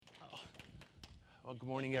Well, good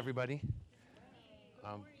morning, everybody.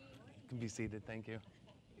 You can be seated. Thank you.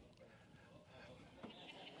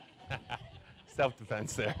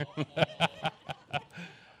 Self-defense there.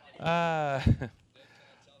 uh,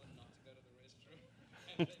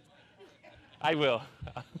 I will.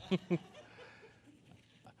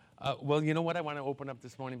 Well, you know what? I want to open up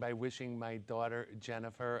this morning by wishing my daughter,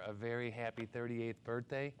 Jennifer, a very happy 38th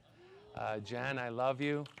birthday. Jen, I love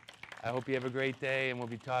you. I hope you have a great day, and we'll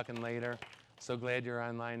be talking later. So glad you're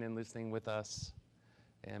online and listening with us,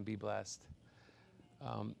 and be blessed.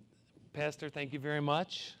 Pastor, thank you very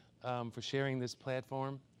much for sharing this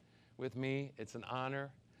platform with me. It's an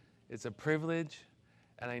honor. It's a privilege,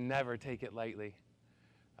 and I never take it lightly.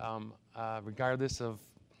 Regardless of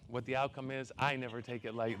what the outcome is, I never take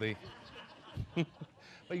it lightly.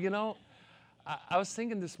 But you know, I was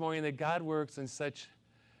thinking this morning that God works in such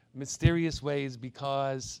mysterious ways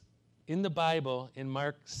because in the Bible, in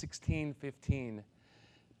Mark 16:15,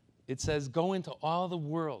 it says, "Go into all the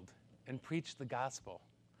world and preach the gospel."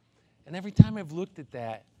 And every time I've looked at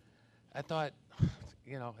that, I thought,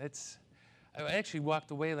 I actually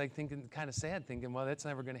walked away like thinking, kind of sad, thinking, well, that's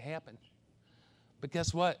never going to happen. But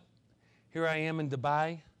guess what? Here I am in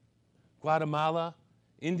Dubai, Guatemala,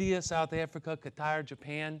 India, South Africa, Qatar,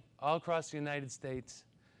 Japan, all across the United States,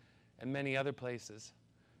 and many other places.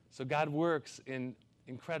 So God works in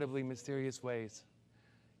incredibly mysterious ways.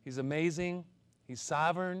 He's amazing. He's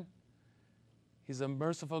sovereign. He's a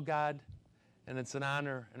merciful God. And it's an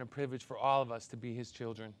honor and a privilege for all of us to be his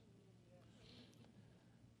children.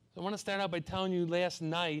 So I want to start out by telling you last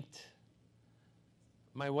night,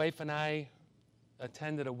 my wife and I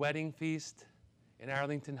attended a wedding feast in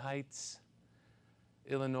Arlington Heights,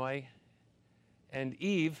 Illinois. And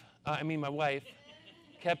my wife,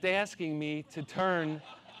 kept asking me to turn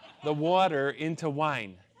the water into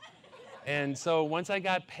wine. And so once I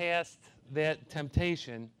got past that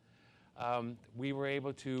temptation, we were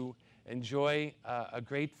able to enjoy a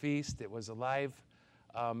great feast. It was a live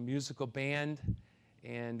musical band,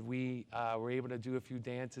 and we were able to do a few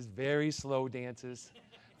dances, very slow dances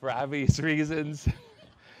for obvious reasons.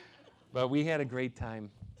 But we had a great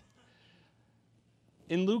time.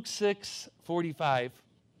 In Luke 6:45,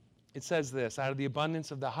 it says this, "Out of the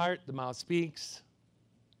abundance of the heart, the mouth speaks."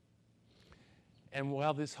 And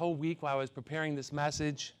this whole week, while I was preparing this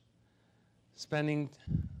message, spending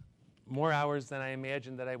more hours than I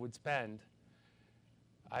imagined that I would spend,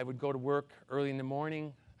 I would go to work early in the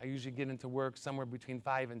morning. I usually get into work somewhere between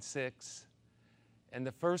 5 and 6. And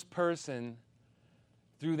the first person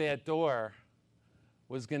through that door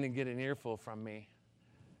was going to get an earful from me.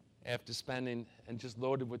 After spending and just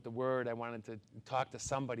loaded with the word, I wanted to talk to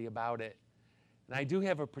somebody about it. And I do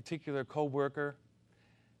have a particular coworker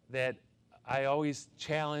that I always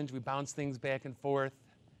challenge. We bounce things back and forth.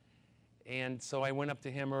 And so I went up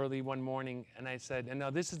to him early one morning and I said, and now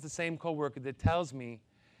this is the same coworker that tells me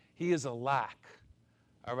he is a lock,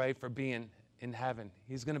 all right, for being in heaven.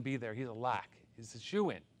 He's going to be there. He's a lock. He's a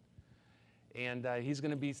shoo-in. And he's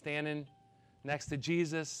going to be standing next to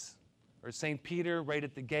Jesus or St. Peter right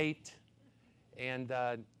at the gate. And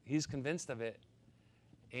he's convinced of it.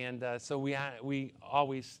 And so we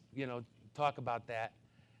always, talk about that.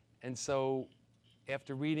 And so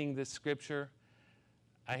after reading this scripture,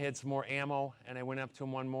 I had some more ammo, and I went up to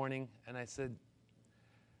him one morning, and I said,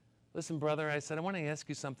 "Listen, brother," I said, "I want to ask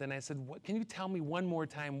you something." I said, "Can you tell me one more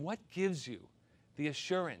time, what gives you the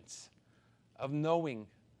assurance of knowing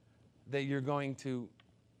that you're going to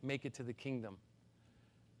make it to the kingdom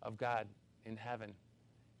of God in heaven?"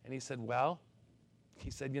 And he said,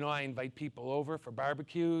 I invite people over for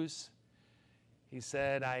barbecues. He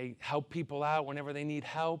said, I help people out whenever they need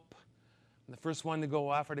help. I'm the first one to go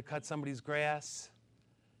offer to cut somebody's grass.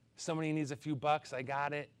 If somebody needs a few bucks, I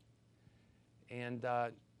got it. And,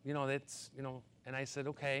 and I said,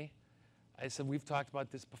 okay. I said, we've talked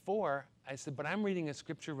about this before. I said, but I'm reading a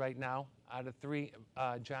scripture right now out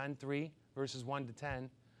of John 3, verses 1 to 10,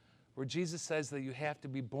 where Jesus says that you have to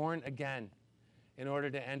be born again in order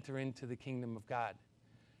to enter into the kingdom of God.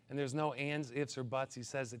 And there's no ands, ifs, or buts. He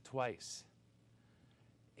says it twice.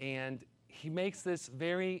 And he makes this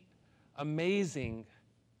very amazing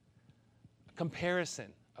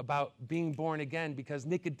comparison about being born again, because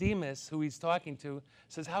Nicodemus, who he's talking to,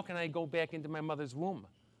 says, how can I go back into my mother's womb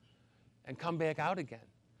and come back out again?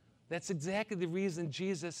 That's exactly the reason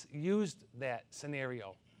Jesus used that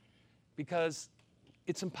scenario, because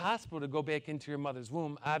it's impossible to go back into your mother's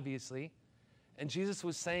womb, obviously. And Jesus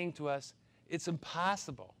was saying to us, it's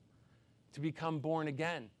impossible to become born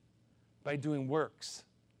again by doing works.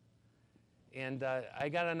 And I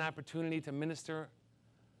got an opportunity to minister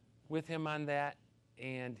with him on that.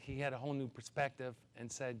 and he had a whole new perspective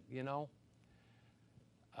and said,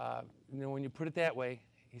 when you put it that way,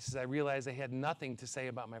 he says, I realized I had nothing to say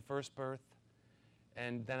about my first birth.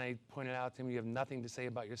 And then I pointed out to him, you have nothing to say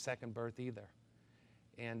about your second birth either.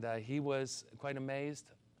 And he was quite amazed.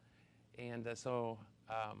 And so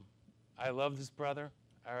I love this brother,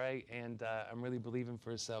 all right? And I'm really believing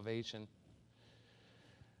for his salvation.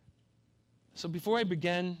 So before I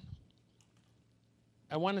begin,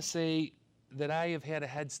 I want to say that I have had a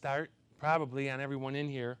head start, probably on everyone in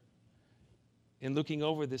here, in looking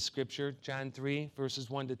over this scripture, John 3, verses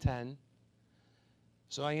 1 to 10.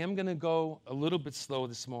 So I am going to go a little bit slow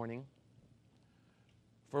this morning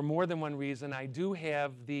for more than one reason. I do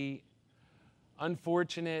have the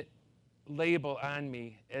unfortunate label on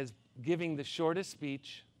me as giving the shortest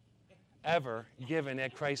speech ever given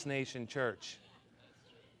at Christ Nation Church.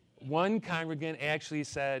 One congregant actually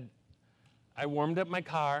said, I warmed up my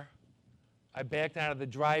car, I backed out of the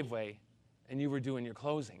driveway, and you were doing your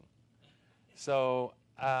closing. So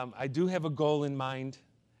I do have a goal in mind,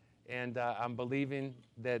 and I'm believing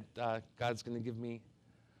that God's going to give me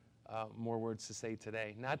more words to say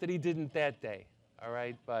today. Not that he didn't that day, all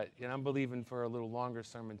right? But I'm believing for a little longer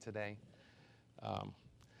sermon today.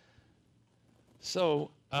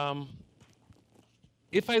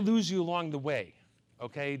 If I lose you along the way,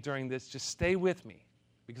 okay, during this, just stay with me,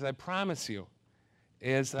 because I promise you,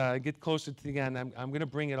 as I get closer to the end, I'm going to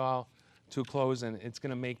bring it all to a close, and it's going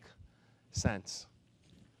to make sense.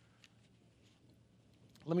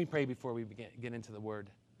 Let me pray before we get into the word.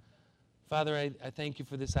 Father, I thank you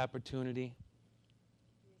for this opportunity.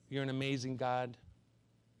 You're an amazing God.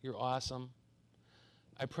 You're awesome.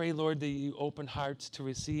 I pray, Lord, that you open hearts to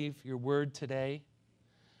receive your word today.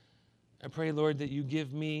 I pray, Lord, that you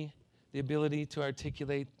give me the ability to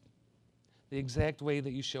articulate the exact way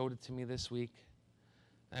that you showed it to me this week.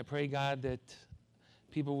 I pray, God, that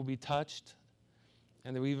people will be touched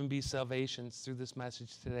and there will even be salvations through this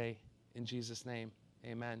message today. In Jesus' name,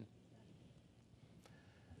 amen.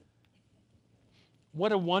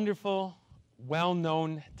 What a wonderful,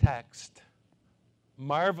 well-known text.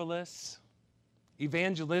 Marvelous,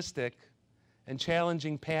 evangelistic, and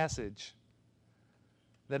challenging passage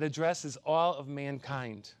that addresses all of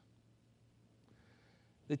mankind.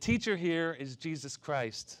 The teacher here is Jesus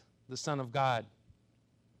Christ, the Son of God.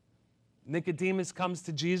 Nicodemus comes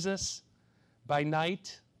to Jesus by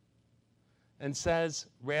night and says,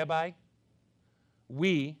 Rabbi,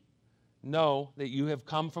 we know that you have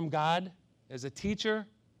come from God as a teacher.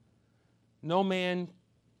 No man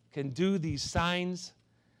can do these signs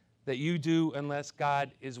that you do unless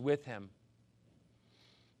God is with him.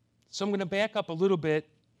 So I'm going to back up a little bit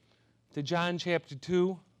to John chapter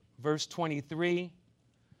 2, verse 23,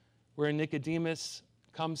 where Nicodemus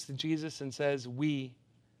comes to Jesus and says, we.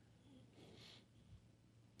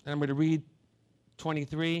 And I'm going to read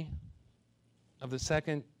 23 of the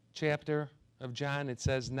second chapter of John. It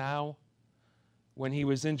says, now, when he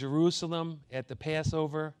was in Jerusalem at the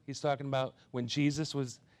Passover, he's talking about when Jesus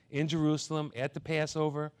was in Jerusalem at the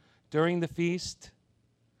Passover during the feast,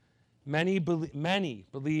 many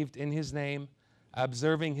believed in his name,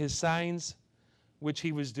 observing his signs, which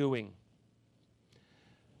he was doing.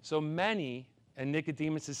 So many, and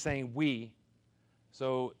Nicodemus is saying we.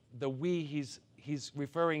 So the we, he's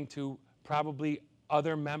referring to probably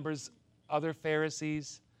other members, other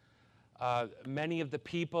Pharisees, many of the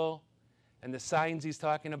people, and the signs he's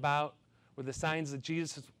talking about were the signs that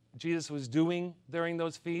Jesus was doing during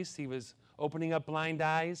those feasts. He was opening up blind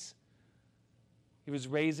eyes. He was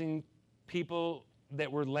raising people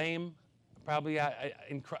that were lame, probably out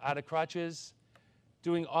of crutches,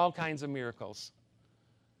 doing all kinds of miracles.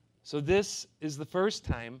 So this is the first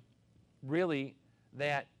time, really,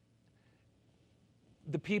 that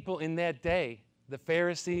the people in that day, the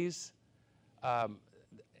Pharisees,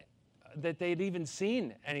 that they'd even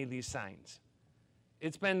seen any of these signs.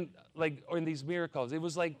 It's been like, or in these miracles, it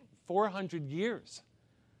was like 400 years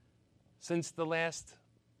since the last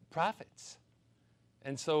prophets.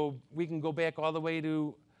 And so we can go back all the way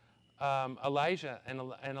to Elijah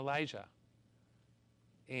and Elijah.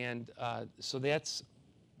 And so that's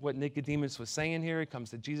what Nicodemus was saying here. He comes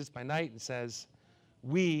to Jesus by night and says,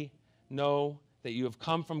 we know that you have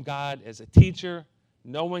come from God as a teacher.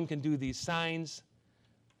 No one can do these signs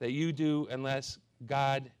that you do unless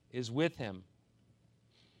God is with him.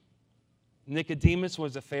 Nicodemus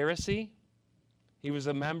was a Pharisee. He was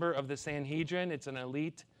a member of the Sanhedrin. It's an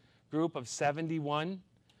elite group of 71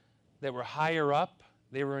 that were higher up.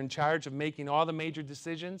 They were in charge of making all the major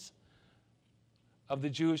decisions of the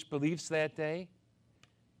Jewish beliefs that day.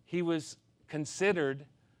 He was considered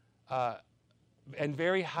and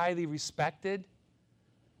very highly respected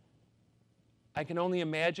I can only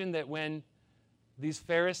imagine that when these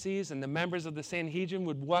Pharisees and the members of the Sanhedrin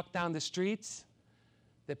would walk down the streets,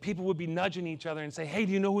 that people would be nudging each other and say, hey,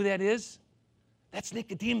 do you know who that is? That's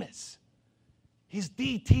Nicodemus. He's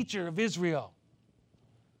the teacher of Israel.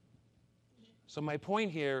 So my point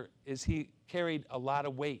here is he carried a lot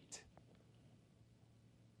of weight.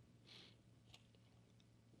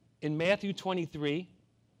 In Matthew 23,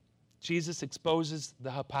 Jesus exposes the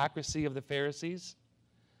hypocrisy of the Pharisees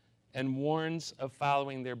and warns of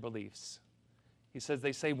following their beliefs. He says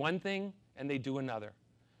they say one thing and they do another.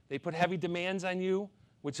 They put heavy demands on you,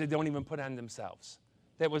 which they don't even put on themselves.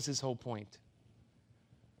 That was his whole point.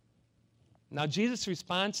 Now, Jesus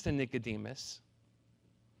responds to Nicodemus.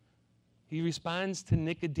 He responds to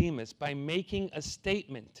Nicodemus by making a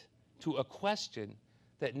statement to a question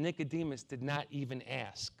that Nicodemus did not even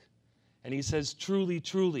ask. And he says, truly,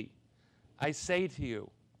 truly, I say to you,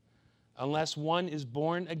 unless one is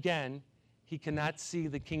born again, he cannot see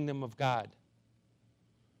the kingdom of God.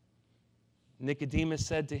 Nicodemus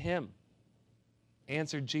said to him,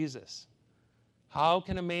 answered Jesus, how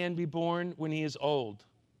can a man be born when he is old?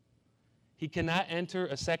 He cannot enter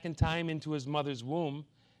a second time into his mother's womb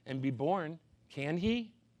and be born, can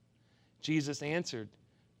he? Jesus answered,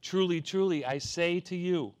 truly, truly, I say to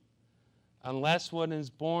you, unless one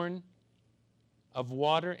is born of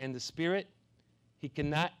water and the Spirit, he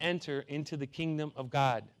cannot enter into the kingdom of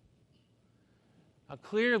God. Now,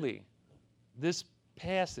 clearly, this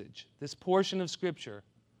passage, this portion of Scripture,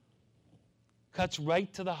 cuts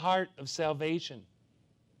right to the heart of salvation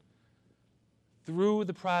through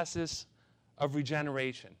the process of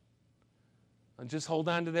regeneration. And just hold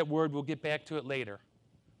on to that word. We'll get back to it later.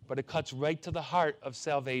 But it cuts right to the heart of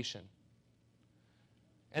salvation.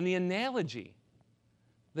 And the analogy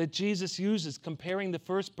that Jesus uses, comparing the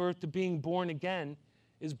first birth to being born again,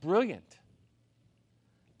 is brilliant.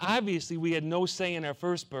 Obviously, we had no say in our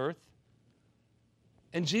first birth.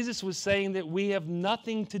 And Jesus was saying that we have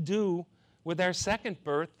nothing to do with our second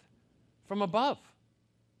birth from above.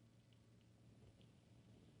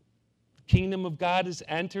 The kingdom of God is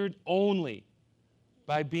entered only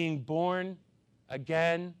by being born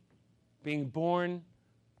again, being born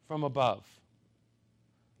from above.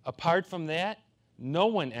 Apart from that, no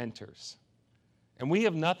one enters. And we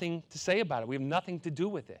have nothing to say about it. We have nothing to do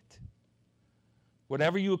with it.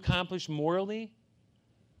 Whatever you accomplish morally,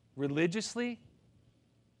 religiously,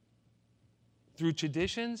 through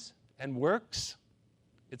traditions and works,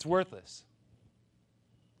 it's worthless.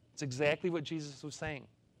 It's exactly what Jesus was saying.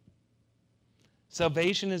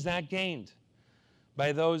 Salvation is not gained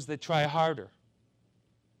by those that try harder,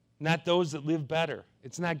 not those that live better.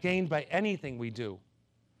 It's not gained by anything we do.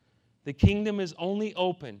 The kingdom is only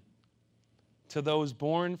open to those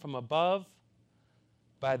born from above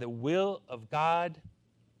by the will of God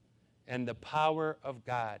and the power of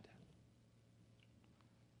God.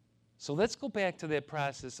 So let's go back to that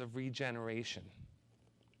process of regeneration.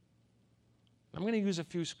 I'm going to use a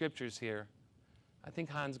few scriptures here. I think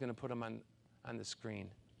Han's going to put them on the screen.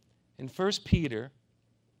 In 1 Peter,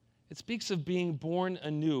 it speaks of being born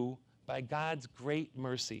anew by God's great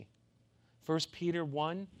mercy. 1 Peter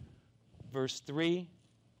 1, verse 3.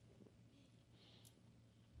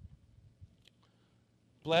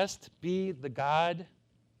 Blessed be the God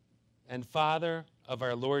and Father of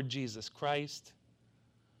our Lord Jesus Christ,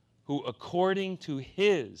 who according to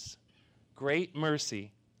his great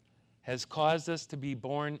mercy has caused us to be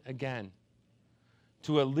born again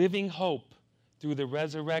to a living hope through the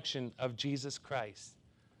resurrection of Jesus Christ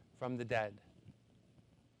from the dead.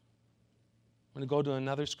 I'm going to go to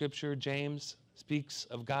another scripture. James speaks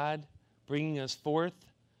of God bringing us forth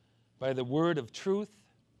by the word of truth,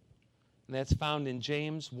 and that's found in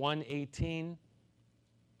James 1:18.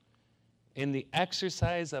 In the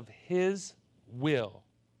exercise of his will,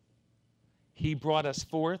 he brought us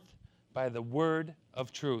forth by the word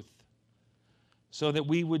of truth, so that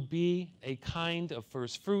we would be a kind of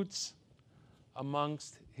first fruits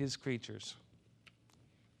amongst his creatures.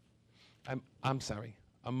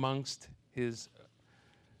 Amongst his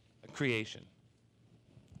creation.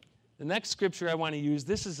 The next scripture I want to use,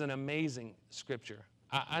 this is an amazing scripture.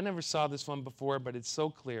 I never saw this one before, but it's so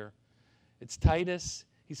clear. It's Titus.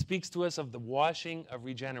 He speaks to us of the washing of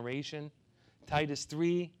regeneration. Titus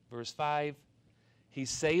 3, verse 5. He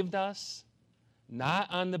saved us, not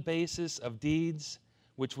on the basis of deeds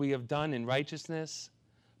which we have done in righteousness,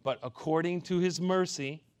 but according to his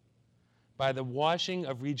mercy, by the washing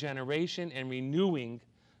of regeneration and renewing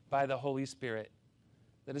by the Holy Spirit.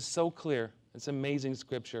 That is so clear. It's amazing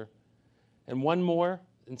scripture. And one more,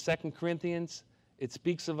 in 2 Corinthians, it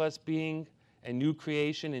speaks of us being a new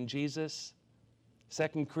creation in Jesus.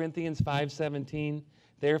 2 Corinthians 5:17,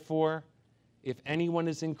 therefore, if anyone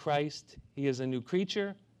is in Christ, he is a new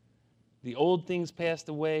creature. The old things passed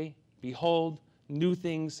away. Behold, new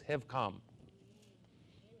things have come.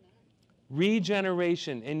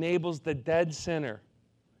 Regeneration enables the dead sinner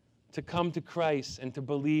to come to Christ and to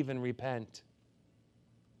believe and repent.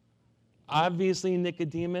 Obviously,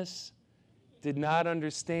 Nicodemus did not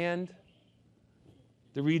understand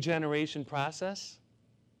the regeneration process.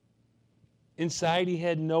 Inside, he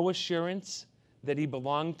had no assurance that he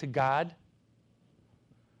belonged to God.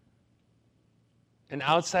 And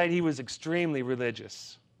outside, he was extremely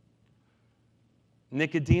religious.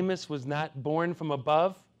 Nicodemus was not born from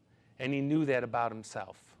above, and he knew that about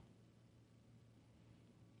himself.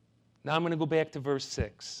 Now I'm going to go back to verse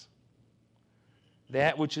 6.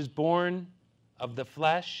 That which is born of the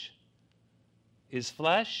flesh is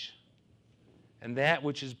flesh, and that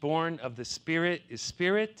which is born of the Spirit is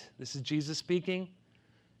spirit. This is Jesus speaking.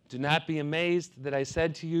 Do not be amazed that I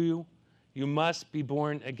said to you, you must be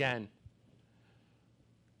born again.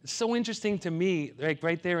 It's so interesting to me,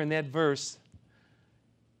 right there in that verse,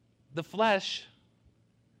 the flesh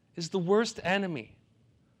is the worst enemy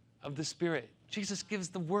of the Spirit. Jesus gives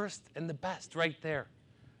the worst and the best right there.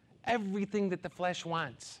 Everything that the flesh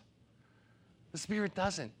wants. The Spirit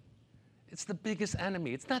doesn't. It's the biggest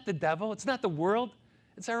enemy. It's not the devil. It's not the world.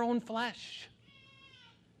 It's our own flesh.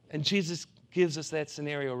 And Jesus gives us that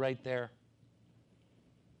scenario right there.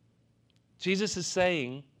 Jesus is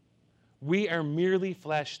saying, we are merely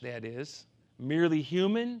flesh, that is, merely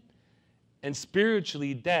human and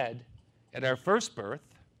spiritually dead at our first birth,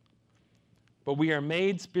 but we are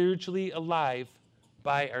made spiritually alive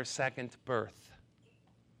by our second birth.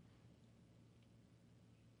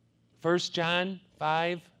 1 John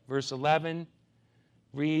 5, verse 11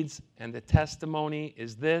 reads, and the testimony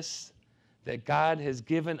is this, that God has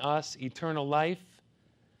given us eternal life,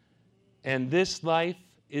 and this life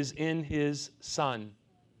is in his Son.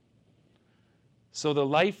 So the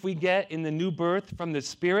life we get in the new birth from the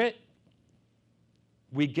Spirit,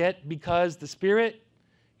 we get because the Spirit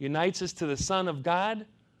unites us to the Son of God,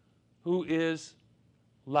 who is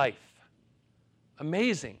life.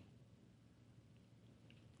 Amazing.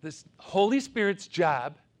 This Holy Spirit's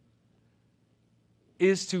job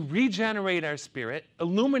is to regenerate our spirit,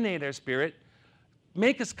 illuminate our spirit,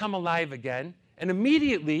 make us come alive again, and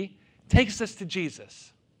immediately takes us to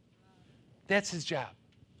Jesus. That's his job.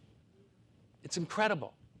 It's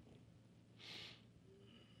incredible.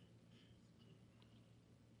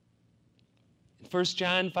 In 1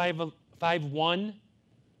 John 5:1,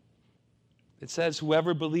 it says,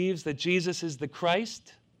 whoever believes that Jesus is the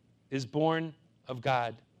Christ is born of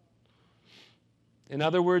God. In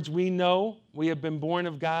other words, we know we have been born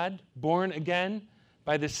of God, born again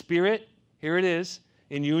by the Spirit. Here it is,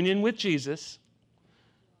 in union with Jesus.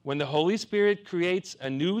 When the Holy Spirit creates a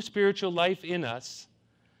new spiritual life in us,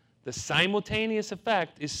 the simultaneous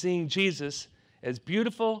effect is seeing Jesus as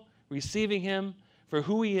beautiful, receiving him for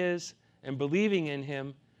who he is, and believing in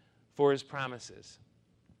him for his promises.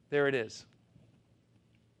 There it is.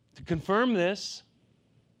 To confirm this,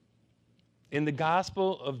 in the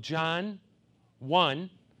Gospel of John 1,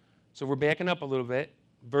 so we're backing up a little bit,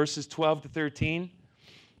 verses 12 to 13.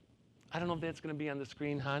 I don't know if that's going to be on the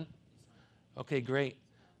screen, hon. Okay, great.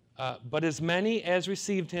 But as many as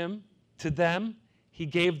received him, to them he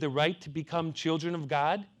gave the right to become children of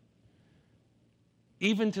God,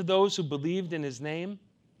 even to those who believed in his name,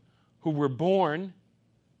 who were born,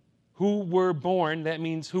 that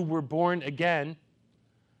means who were born again,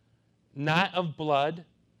 not of blood,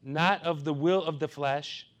 not of the will of the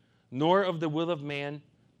flesh, nor of the will of man,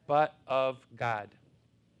 but of God.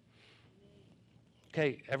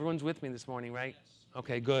 Okay, everyone's with me this morning, right?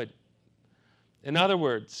 Okay, good. In other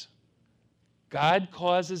words, God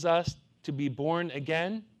causes us to be born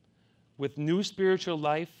again with new spiritual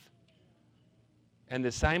life, and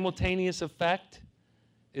the simultaneous effect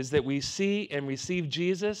is that we see and receive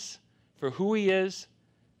Jesus for who he is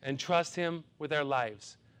and trust him with our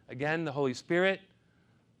lives. Again, the Holy Spirit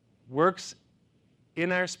works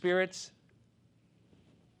in our spirits,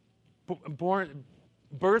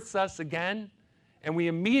 births us again, and we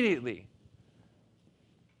immediately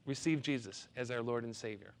receive Jesus as our Lord and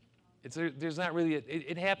Savior. There's not really,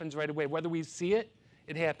 it happens right away. Whether we see it,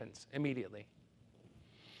 it happens immediately.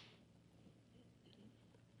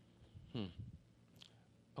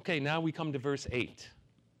 Okay, now we come to verse 8.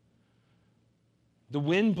 The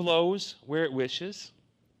wind blows where it wishes,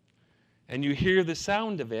 and you hear the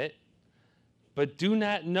sound of it, but do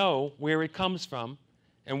not know where it comes from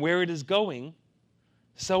and where it is going.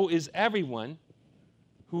 So is everyone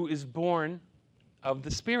who is born of the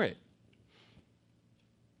Spirit.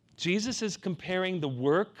 Jesus is comparing the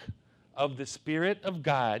work of the Spirit of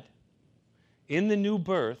God in the new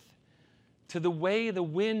birth to the way the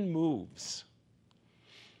wind moves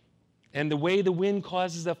and the way the wind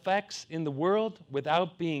causes effects in the world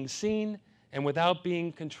without being seen and without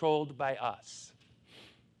being controlled by us.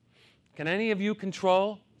 Can any of you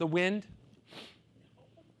control the wind?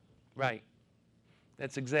 Right.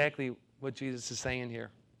 That's exactly what Jesus is saying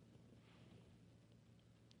here.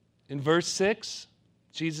 In verse 6,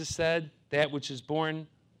 Jesus said, that which is born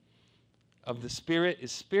of the Spirit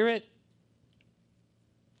is spirit.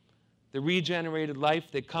 The regenerated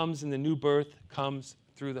life that comes in the new birth comes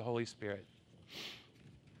through the Holy Spirit.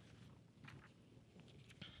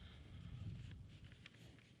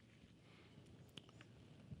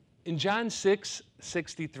 In John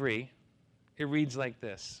 6:63, it reads like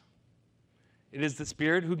this. It is the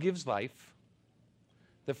Spirit who gives life.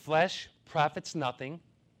 The flesh profits nothing.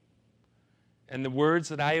 And the words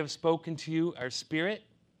that I have spoken to you are spirit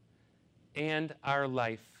and are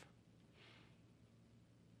life.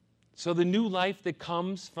 So the new life that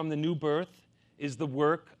comes from the new birth is the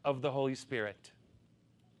work of the Holy Spirit.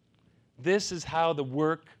 This is how the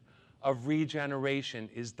work of regeneration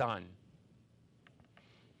is done.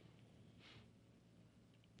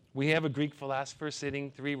 We have a Greek philosopher sitting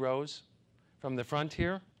 3 rows from the front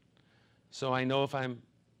here. So I know if I'm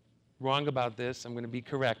wrong about this, I'm going to be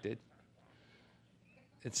corrected.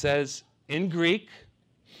 It says, in Greek,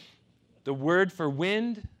 the word for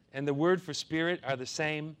wind and the word for spirit are the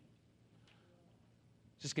same.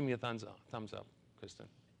 Just give me a thumbs up, Kristen.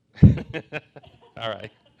 All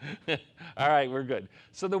right. All right, we're good.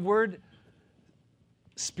 So the word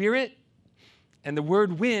spirit and the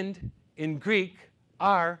word wind in Greek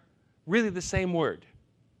are really the same word.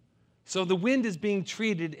 So the wind is being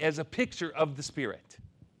treated as a picture of the Spirit,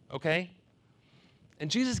 okay?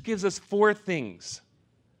 And Jesus gives us 4 things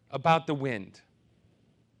about the wind.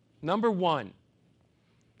 Number 1,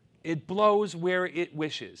 it blows where it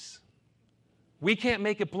wishes. We can't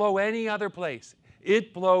make it blow any other place.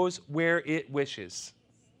 It blows where it wishes.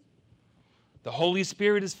 The Holy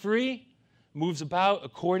Spirit is free, moves about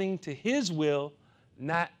according to His will,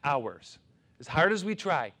 not ours, as hard as we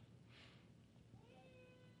try.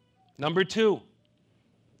 Number 2,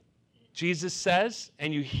 Jesus says,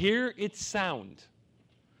 and you hear its sound.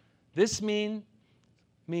 This means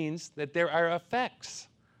that there are effects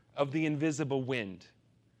of the invisible wind.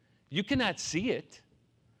 You cannot see it,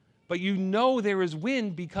 but you know there is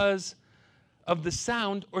wind because of the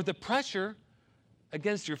sound or the pressure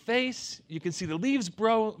against your face. You can see the leaves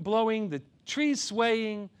blowing, the trees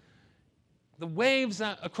swaying, the waves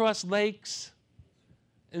across lakes.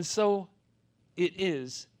 And so it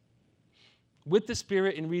is with the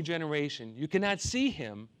Spirit in regeneration. You cannot see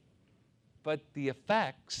Him, but the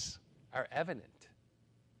effects are evident,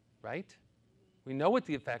 right? We know what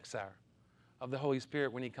the effects are of the Holy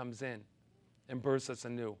Spirit when He comes in and births us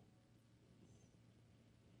anew.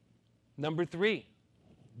 Number 3,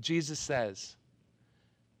 Jesus says,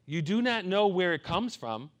 you do not know where it comes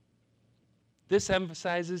from. This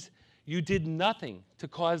emphasizes you did nothing to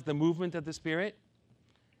cause the movement of the Spirit,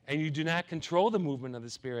 and you do not control the movement of the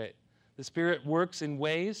Spirit. The Spirit works in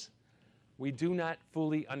ways we do not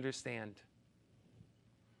fully understand.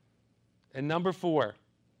 And number 4,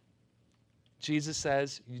 Jesus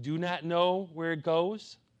says, you do not know where it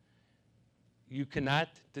goes, you cannot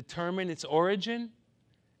determine its origin,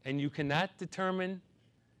 and you cannot determine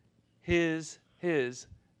his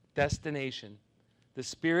destination. The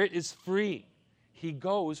Spirit is free. He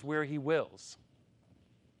goes where He wills.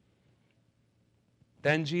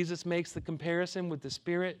 Then Jesus makes the comparison with the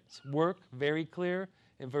Spirit's work very clear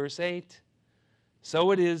in verse 8. So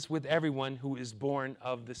it is with everyone who is born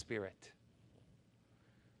of the Spirit.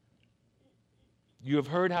 You have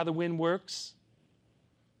heard how the wind works.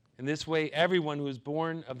 In this way, everyone who is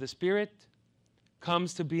born of the Spirit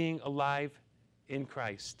comes to being alive in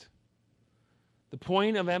Christ. The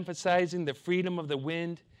point of emphasizing the freedom of the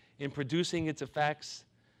wind in producing its effects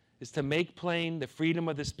is to make plain the freedom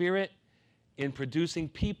of the Spirit in producing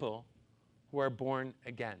people who are born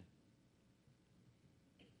again.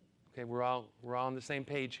 Okay, we're all on the same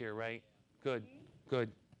page here, right? Good,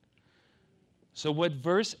 good. So what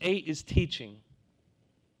verse 8 is teaching,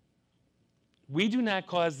 we do not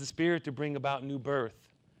cause the Spirit to bring about new birth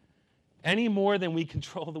any more than we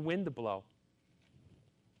control the wind to blow.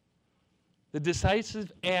 The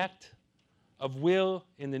decisive act of will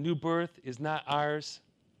in the new birth is not ours.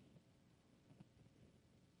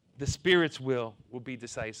 The Spirit's will be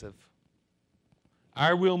decisive.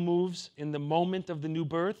 Our will moves in the moment of the new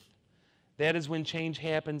birth. That is when change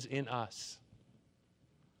happens in us.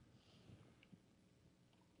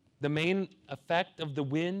 The main effect of the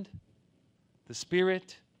wind, the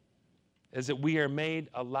Spirit, is that we are made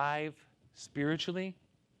alive spiritually,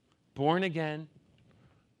 born again,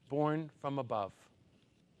 born from above.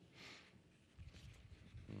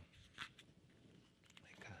 My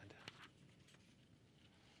God.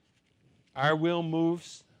 Our will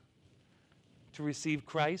moves to receive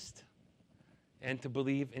Christ and to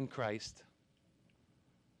believe in Christ.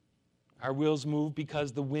 Our wills move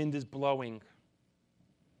because the wind is blowing.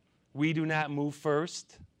 We do not move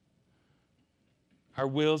first. Our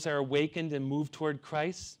wills are awakened and move toward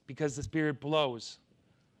Christ because the Spirit blows.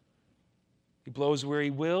 He blows where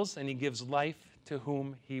He wills, and He gives life to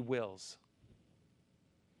whom He wills.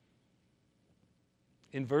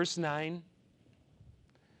 In verse 9,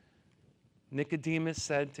 Nicodemus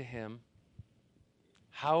said to Him,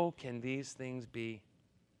 "How can these things be?"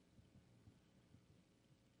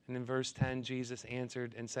 And in verse 10, Jesus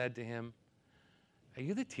answered and said to him, "Are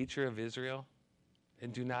you the teacher of Israel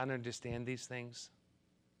and do not understand these things?"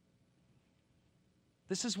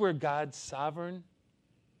 This is where God's sovereign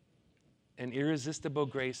and irresistible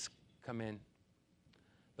grace come in.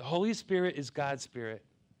 The Holy Spirit is God's Spirit,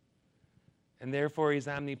 and therefore He's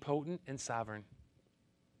omnipotent and sovereign.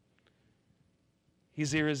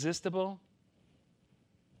 He's irresistible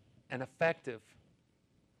and effective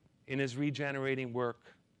in His regenerating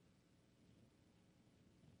work.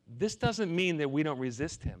 This doesn't mean that we don't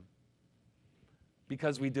resist Him,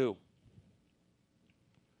 because we do.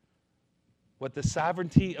 What the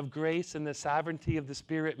sovereignty of grace and the sovereignty of the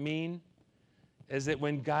Spirit mean is that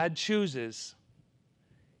when God chooses,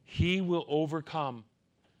 He will overcome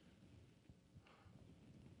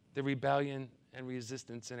the rebellion and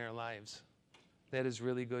resistance in our lives. That is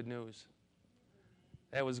really good news.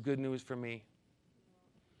 That was good news for me.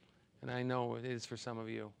 And I know it is for some of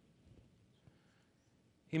you.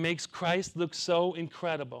 He makes Christ look so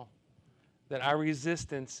incredible that our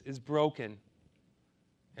resistance is broken,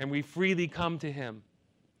 and we freely come to Him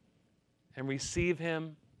and receive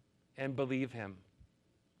Him and believe Him.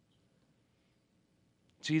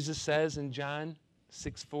 Jesus says in John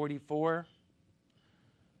 6:44,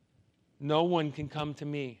 "No one can come to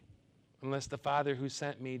me unless the Father who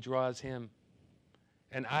sent me draws him,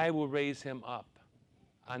 and I will raise him up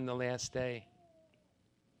on the last day."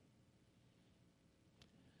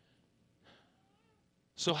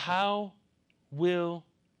 So how will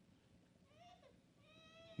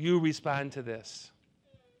you respond to this?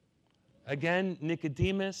 Again,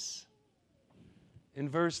 Nicodemus in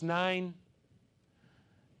verse 9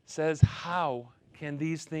 says, "How can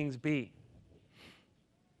these things be?"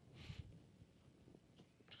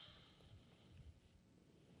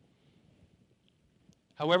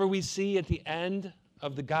 However, we see at the end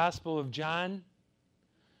of the Gospel of John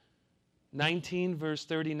 19, verse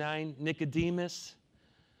 39, Nicodemus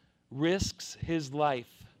risks his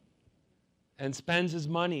life and spends his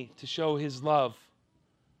money to show his love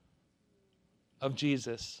of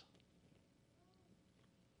Jesus.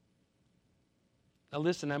 Now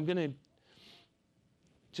listen, I'm going to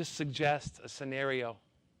just suggest a scenario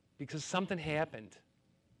because something happened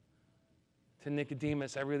to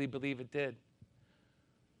Nicodemus. I really believe it did.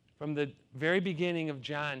 From the very beginning of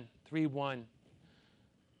John 3:1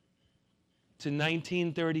 to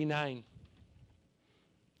 1939,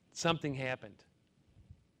 something happened.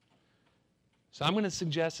 So I'm going to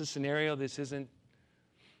suggest a scenario. This isn't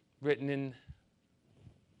written in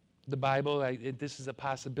the Bible. This is a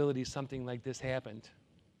possibility something like this happened.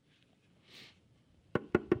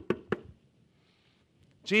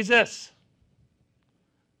 Jesus,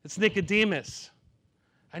 it's Nicodemus.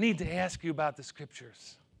 I need to ask you about the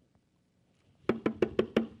Scriptures.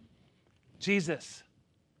 Jesus,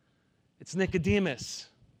 it's Nicodemus.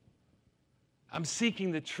 I'm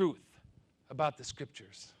seeking the truth about the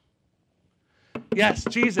Scriptures. Yes,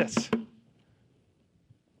 Jesus,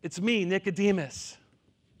 it's me, Nicodemus.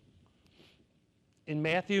 In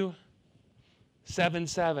Matthew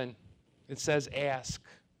 7:7, it says, "Ask,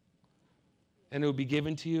 and it will be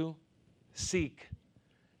given to you. Seek,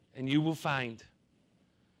 and you will find.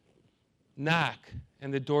 Knock,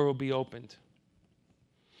 and the door will be opened."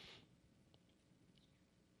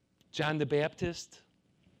 John the Baptist,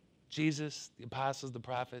 Jesus, the apostles, the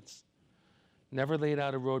prophets, never laid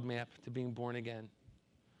out a roadmap to being born again.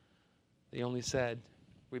 They only said,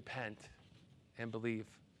 repent and believe.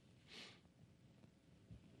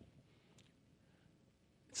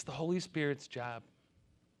 It's the Holy Spirit's job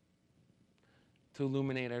to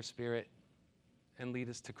illuminate our spirit and lead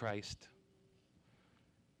us to Christ.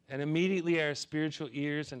 And immediately our spiritual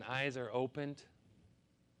ears and eyes are opened.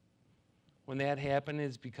 When that happens,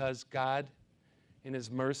 it's because God, in His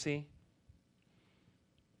mercy,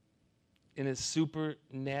 in his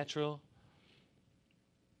supernatural,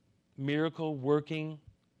 miracle-working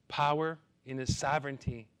power, in his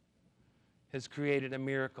sovereignty, has created a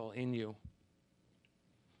miracle in you.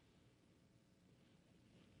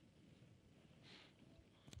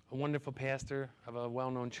 A wonderful pastor of a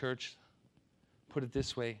well-known church put it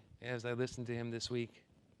this way as I listened to him this week.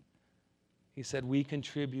 He said, "We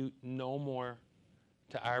contribute no more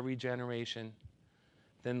to our regeneration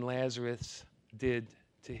than Lazarus did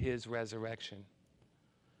to his resurrection."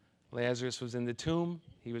 Lazarus was in the tomb,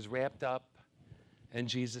 he was wrapped up, and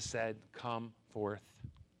Jesus said, "Come forth."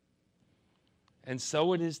 And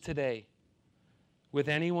so it is today with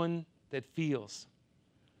anyone that feels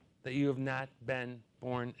that you have not been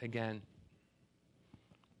born again.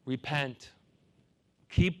 Repent,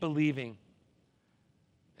 keep believing,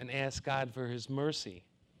 and ask God for his mercy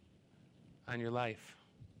on your life.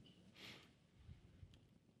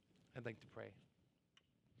 I'd like to pray.